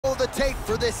tape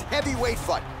for this heavyweight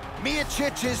fight.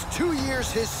 Miocic is 2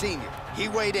 years his senior. He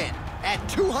weighed in at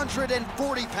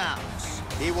 240 pounds.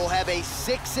 He will have a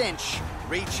 6-inch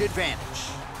reach advantage.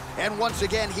 And once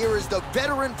again, here is the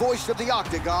veteran voice of the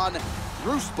Octagon,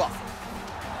 Bruce Buffer.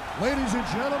 Ladies and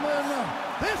gentlemen,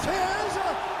 this is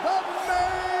the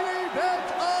main event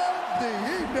of the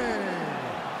evening.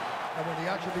 And when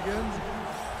the action begins...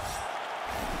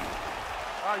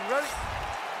 Are you ready?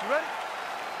 You ready?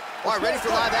 All right, ready for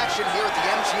live action here at the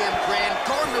MGM Grand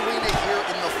Garden Arena here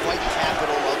in the fight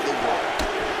capital of the world.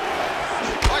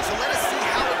 All right, so let us see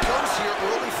how it goes here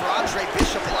early for Andre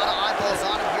Bishop. A lot of eyeballs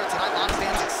on him here tonight. A lot of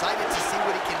fans excited to see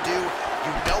what he can do.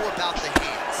 You know about the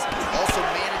hands. Also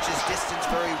manages distance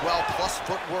very well, plus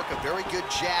footwork, a very good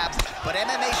jab. But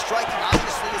MMA striking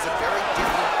obviously is a very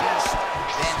different beast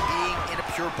than being in a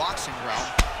pure boxing realm.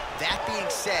 That being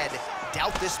said,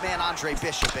 doubt this man Andre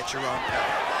Bishop at your own peril.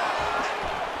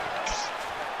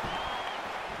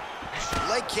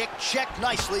 Leg kick checked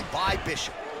nicely by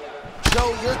Bishop.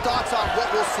 Joe, your thoughts on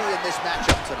what we'll see in this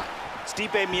matchup tonight?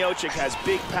 Stipe Miocic has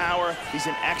big power. He's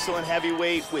an excellent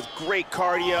heavyweight with great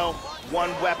cardio.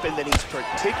 One weapon that he's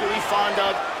particularly fond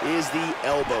of is the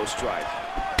elbow strike.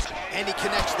 And he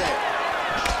connects there.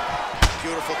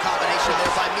 Beautiful combination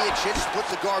there by Miocic. Split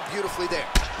the guard beautifully there.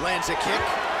 Lands a kick.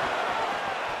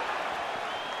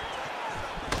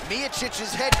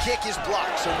 Miocic's head kick is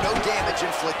blocked, so no damage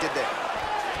inflicted there.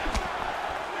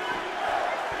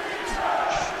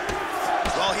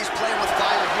 Well, he's playing with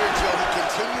fire here, Joe. He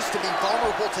continues to be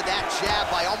vulnerable to that jab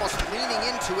by almost leaning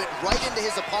into it right into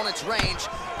his opponent's range.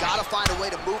 Gotta find a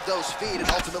way to move those feet and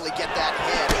ultimately get that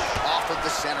head off of the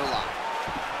center line.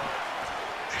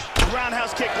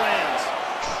 Roundhouse kick lands.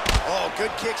 Oh,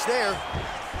 good kicks there.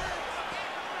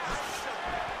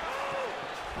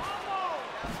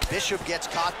 Bishop gets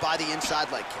caught by the inside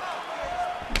leg kick.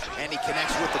 And he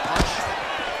connects with the punch.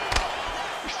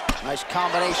 Nice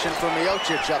combination from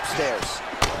Miocic upstairs.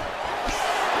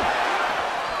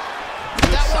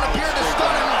 That one appeared to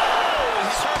stun him. Oh,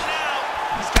 he's hurt now.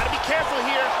 He's got to be careful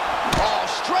here. Oh,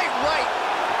 straight right.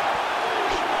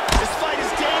 This fight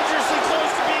is dangerously close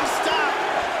to being stopped.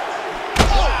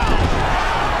 Wow.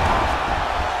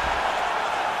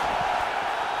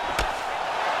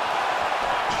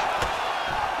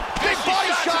 Big body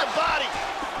shot. Body.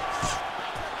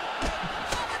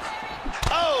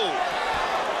 Oh.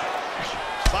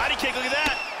 Body kick, look at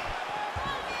that.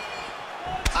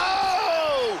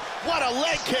 Oh, what a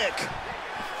leg kick.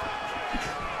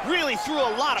 Really threw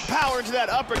a lot of power into that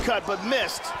uppercut, but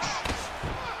missed.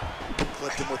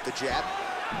 Flipped him with the jab.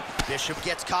 Bishop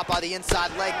gets caught by the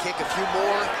inside leg kick. A few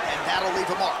more, and that'll leave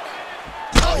a mark.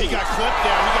 Oh, he got clipped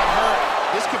there. He got hurt.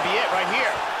 This could be it right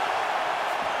here.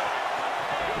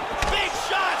 Big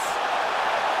shots.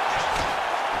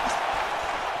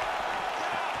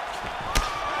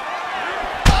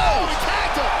 Oh, he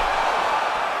tagged him.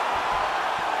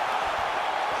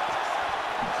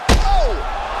 Oh.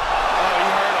 Oh, he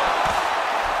hurt him.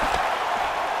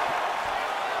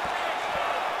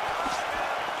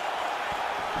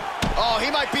 Oh, he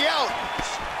might be out.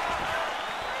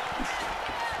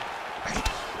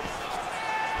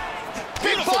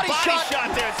 Beautiful body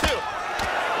shot there, too.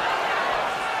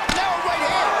 Now right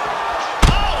hand.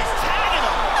 Oh, he's tagging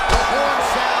him. The horn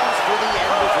sounds for the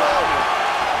end of round one.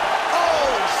 Oh,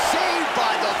 saved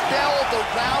by the bell. The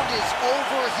round is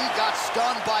over. He got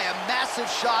stunned by a massive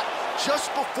shot just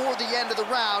before the end of the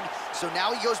round. So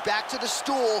now he goes back to the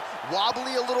stool,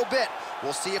 wobbly a little bit.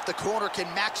 We'll see if the corner can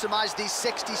maximize these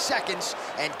 60 seconds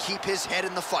and keep his head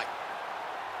in the fight.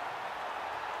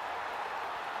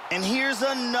 And here's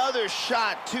another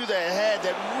shot to the head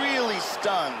that really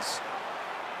stuns.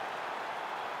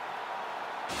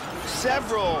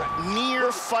 Several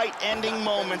near fight-ending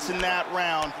moments in that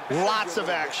round. Lots of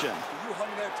action. You hung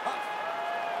there tough.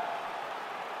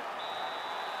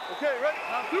 Okay, ready?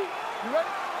 Round two. You ready?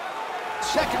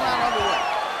 Second round underway.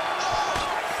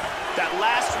 That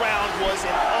last round was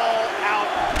an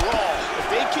all-out brawl. If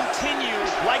they continue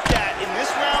like that in this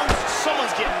round,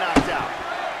 someone's getting knocked out.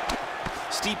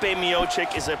 Stipe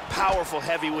Miocic is a powerful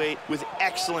heavyweight with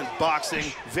excellent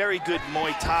boxing, very good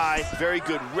Muay Thai, very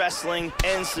good wrestling,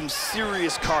 and some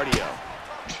serious cardio.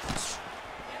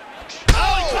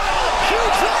 Oh,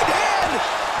 huge right hand.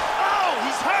 Oh,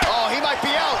 he's hurt. Oh, he might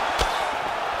be out.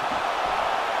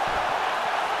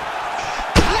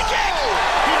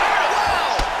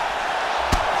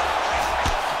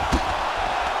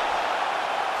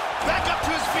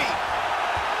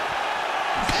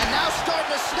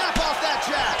 Snap off that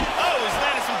jab. Oh, he's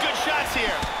landing some good shots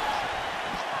here.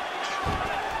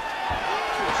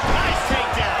 Nice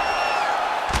takedown.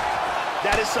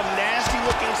 That is some nasty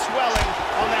looking swelling.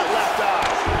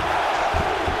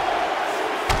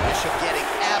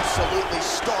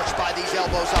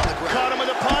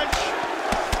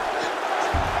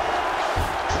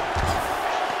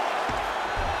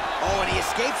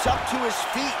 gets up to his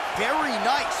feet. Very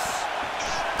nice.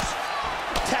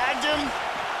 Tagged him.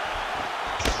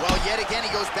 Well, yet again, he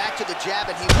goes back to the jab,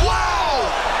 and he... Whoa!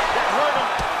 That hurt him.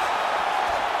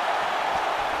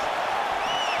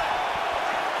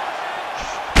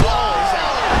 Oh, he's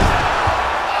out.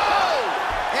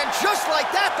 Oh! And just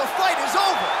like that, the fight is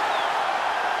over.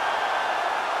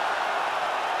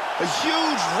 A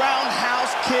huge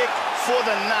roundhouse kick for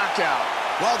the knockout.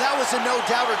 Well, that was a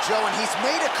no-doubter, Joe, and he's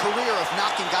made a career of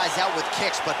knocking guys out with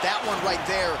kicks, but that one right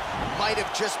there might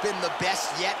have just been the best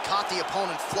yet. Caught the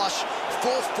opponent flush,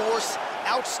 full force,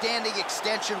 outstanding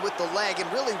extension with the leg, and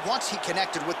really once he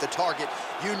connected with the target,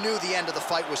 you knew the end of the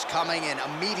fight was coming, and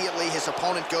immediately his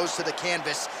opponent goes to the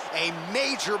canvas. A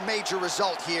major, major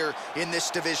result here in this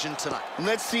division tonight.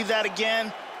 Let's see that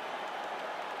again.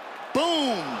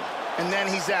 Boom! And then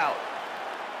he's out.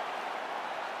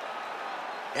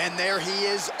 And there he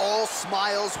is, all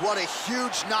smiles. What a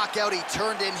huge knockout he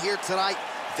turned in here tonight.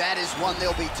 That is one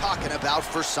they'll be talking about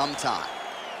for some time.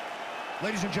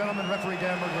 Ladies and gentlemen, referee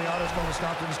Dan Mergliata is going to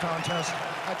stop this contest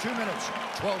at 2 minutes,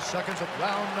 12 seconds of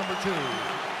round number 2.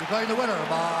 Declaring the winner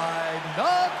by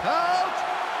knockout,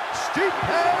 Stipe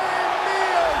Miocic.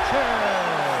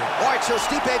 All right, so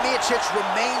Stipe Miocic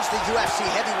remains the UFC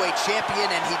heavyweight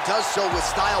champion, and he does so with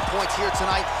style points here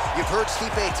tonight. You've heard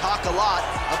Stipe talk a lot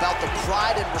about the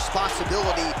pride and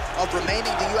responsibility of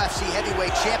remaining the UFC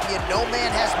heavyweight champion. No man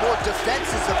has more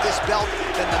defenses of this belt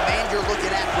than the man you're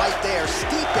looking at right there,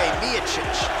 Stipe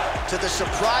Miocic. To the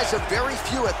surprise of very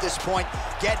few at this point,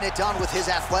 getting it done with his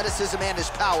athleticism and his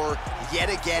power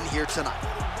yet again here tonight.